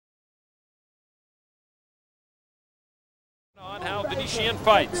on how Venetiaan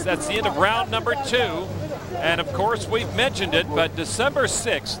fights. That's the end of round number 2. And of course, we've mentioned it, but December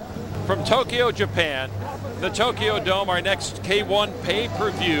 6th from Tokyo, Japan, the Tokyo Dome, our next K1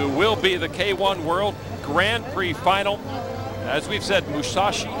 pay-per-view will be the K1 World Grand Prix Final. As we've said,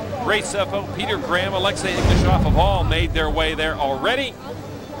 Musashi, Gracefo, Peter Graham, Alexei Ignashov have all made their way there already.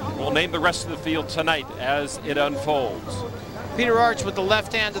 We'll name the rest of the field tonight as it unfolds. Peter Aerts with the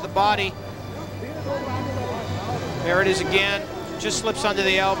left hand to the body. There it is again. Just slips under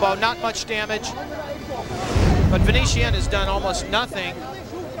the elbow. Not much damage. But Venetiaan has done almost nothing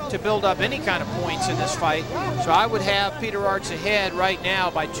to build up any kind of points in this fight. So I would have Peter Aerts ahead right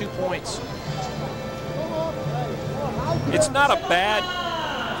now by 2 points. It's not a bad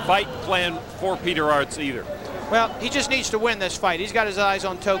fight plan for Peter Aerts either. Well, he just needs to win this fight. He's got his eyes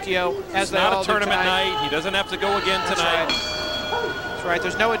on Tokyo. As it's not a tournament night. He doesn't have to go again tonight. That's right.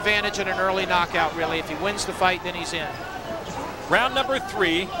 There's no advantage in an early knockout, really. If he wins the fight, then he's in. Round number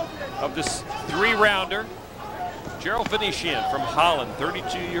 3 of this 3-rounder. Jerrel Venetiaan from Holland,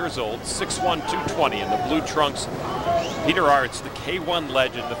 32 years old, 6'1", 220 in the blue trunks. Peter Aerts, the K1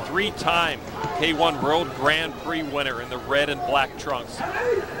 legend, the 3-time K1 World Grand Prix winner in the red and black trunks.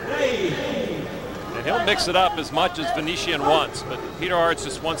 And he'll mix it up as much as Venetiaan wants, but Peter Aerts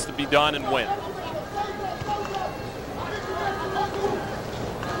just wants to be done and win.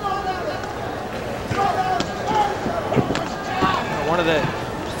 One of the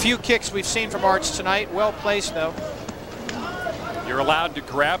few kicks we've seen from Aerts tonight. Well placed, though. You're allowed to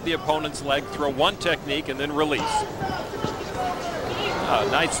grab the opponent's leg, throw one technique, and then release.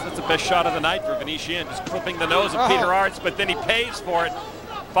 Nice. That's the best shot of the night for Venetiaan, just clipping the nose of Peter Aerts, but then he pays for it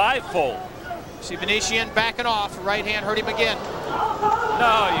fivefold. See Venetiaan backing off. Right hand hurt him again.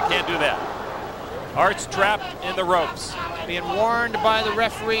 No, you can't do that. Aerts trapped in the ropes. Being warned by the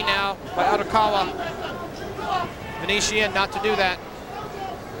referee now, by Arakawa. Venetiaan not to do that.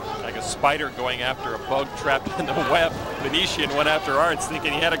 Like a spider going after a bug trapped in the web. Venetiaan went after Aerts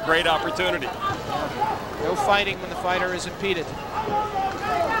thinking he had a great opportunity. No fighting when the fighter is impeded.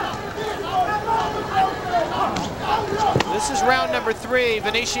 This is round number 3.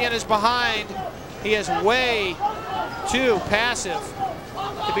 Venetiaan is behind. He is way too passive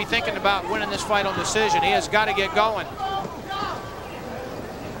to be thinking about winning this fight on decision. He has got to get going.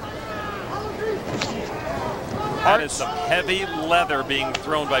 That is some heavy leather being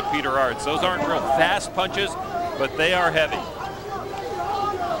thrown by Peter Aerts. Those aren't real fast punches, but they are heavy.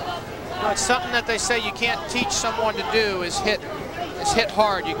 Well, it's something that they say you can't teach someone to do is hit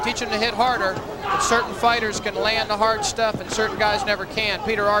hard. You can teach them to hit harder, but certain fighters can land the hard stuff and certain guys never can.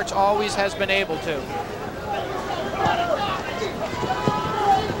 Peter Aerts always has been able to.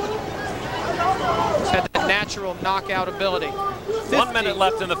 He's had the natural knockout ability. 1 minute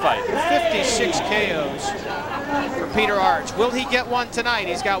left in the fight. 56 KOs for Peter Aerts. Will he get one tonight?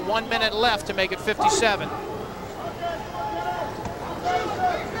 He's got 1 minute left to make it 57.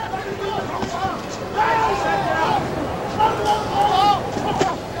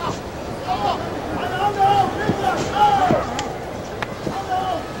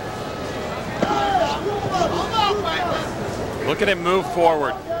 Look at him move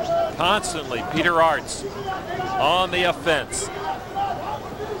forward constantly. Peter Aerts on the offense.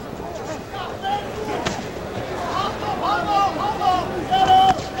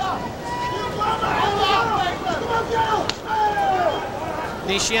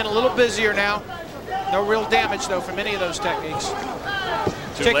 Venetiaan a little busier now. No real damage, though, from any of those techniques.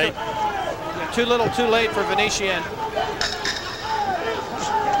 Too late. Too little, too late for Venetiaan.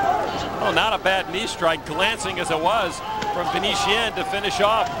 Well, not a bad knee strike, glancing as it was from Venetiaan to finish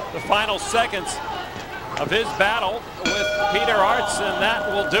off the final seconds of his battle with Peter Aerts, and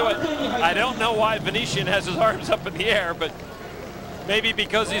that will do it. I don't know why Venetiaan has his arms up in the air, but maybe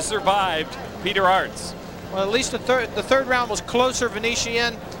because he survived Peter Aerts. Well, at least the third round was closer.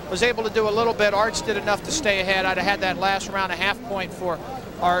 Venetiaan was able to do a little bit. Aerts did enough to stay ahead. I'd have had that last round a half point for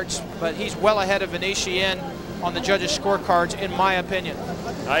Aerts, but he's well ahead of Venetiaan on the judges' scorecards, in my opinion.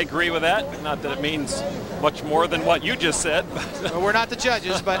 I agree with that. Not that it means much more than what you just said. Well, we're not the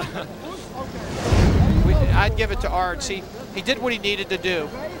judges, but I'd give it to Aerts. He did what he needed to do.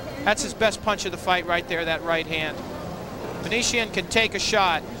 That's his best punch of the fight right there, that right hand. Venetiaan can take a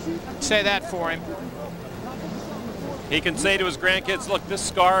shot. Say that for him. He can say to his grandkids, look, this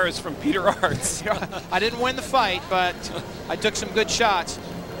scar is from Peter Aerts. I didn't win the fight, but I took some good shots.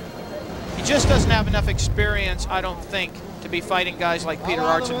 He just doesn't have enough experience, I don't think, to be fighting guys like Peter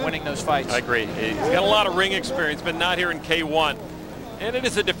Aerts and winning those fights. I agree. He's got a lot of ring experience, but not here in K1. And it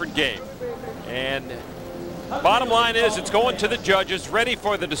is a different game. And bottom line is, it's going to the judges, ready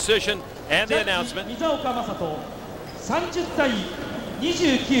for the decision and the announcement. 30対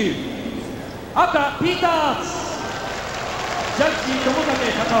29、赤ピーターズ、ジャッジ友武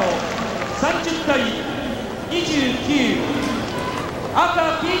隆夫30対29、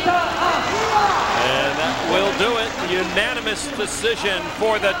赤ピーターズ。And that will do it. Unanimous decision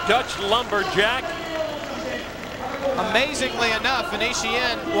for the Dutch lumberjack. Amazingly enough,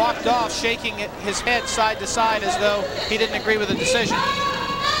 Venetiaan walked off shaking his head side to side as though he didn't agree with the decision.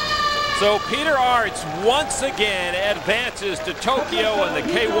 So Peter Aerts once again advances to Tokyo in the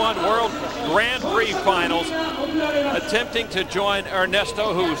K1 World Grand Prix Finals, attempting to join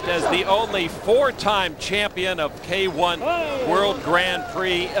Ernesto Hoost as the only four-time champion of K1 World Grand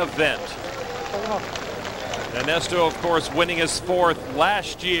Prix event. Ernesto, of course, winning his fourth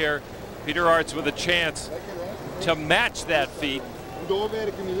last year. Peter Aerts with a chance to match that feat.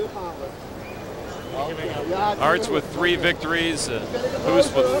 Aerts with 3 victories,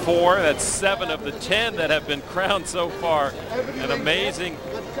 Hoost with 4. That's 7 of the 10 that have been crowned so far. An amazing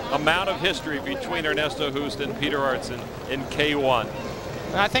amount of history between Ernesto Hoost and Peter Aerts in K1.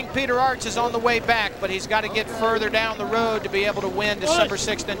 I think Peter Aerts is on the way back, but he's got to get further down the road to be able to win December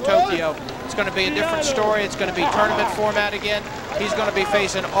 6th in Tokyo. It's going to be a different story. It's going to be tournament format again. He's going to be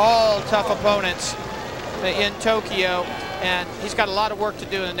facing all tough opponents in Tokyo, and he's got a lot of work to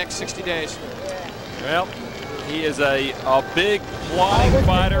do in the next 60 days. Well, he is a big plodding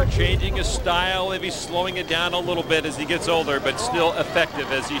fighter, changing his style, maybe slowing it down a little bit as he gets older, but still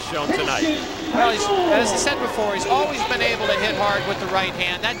effective as he's shown tonight. Well, as I said before, he's always been able to hit hard with the right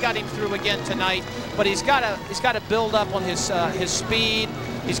hand. That got him through again tonight, but he's got to build up on his speed.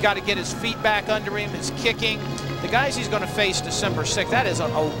 He's got to get his feet back under him, his kicking. The guys he's going to face December 6th, that is a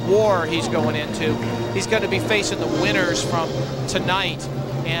war he's going into. He's going to be facing the winners from tonight,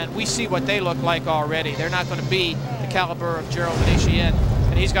 and we see what they look like already. They're not going to be the caliber of Jerrel Venetiaan,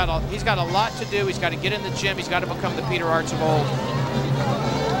 and he's got a lot to do. He's got to get in the gym. He's got to become the Peter Aerts of old.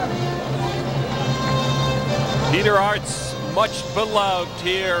 Peter Aerts, much beloved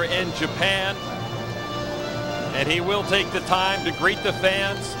here in Japan, and he will take the time to greet the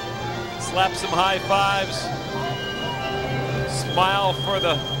fans, slap some high fives, smile for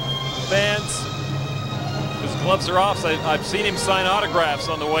the fans. His gloves are off, so I've seen him sign autographs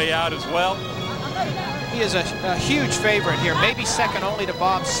on the way out as well. He is a huge favorite here, maybe second only to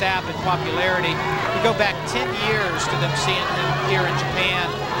Bob Sapp in popularity. You go back 10 years to them seeing him here in Japan,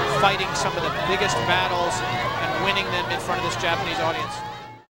 fighting some of the biggest battles and winning them in front of this Japanese audience.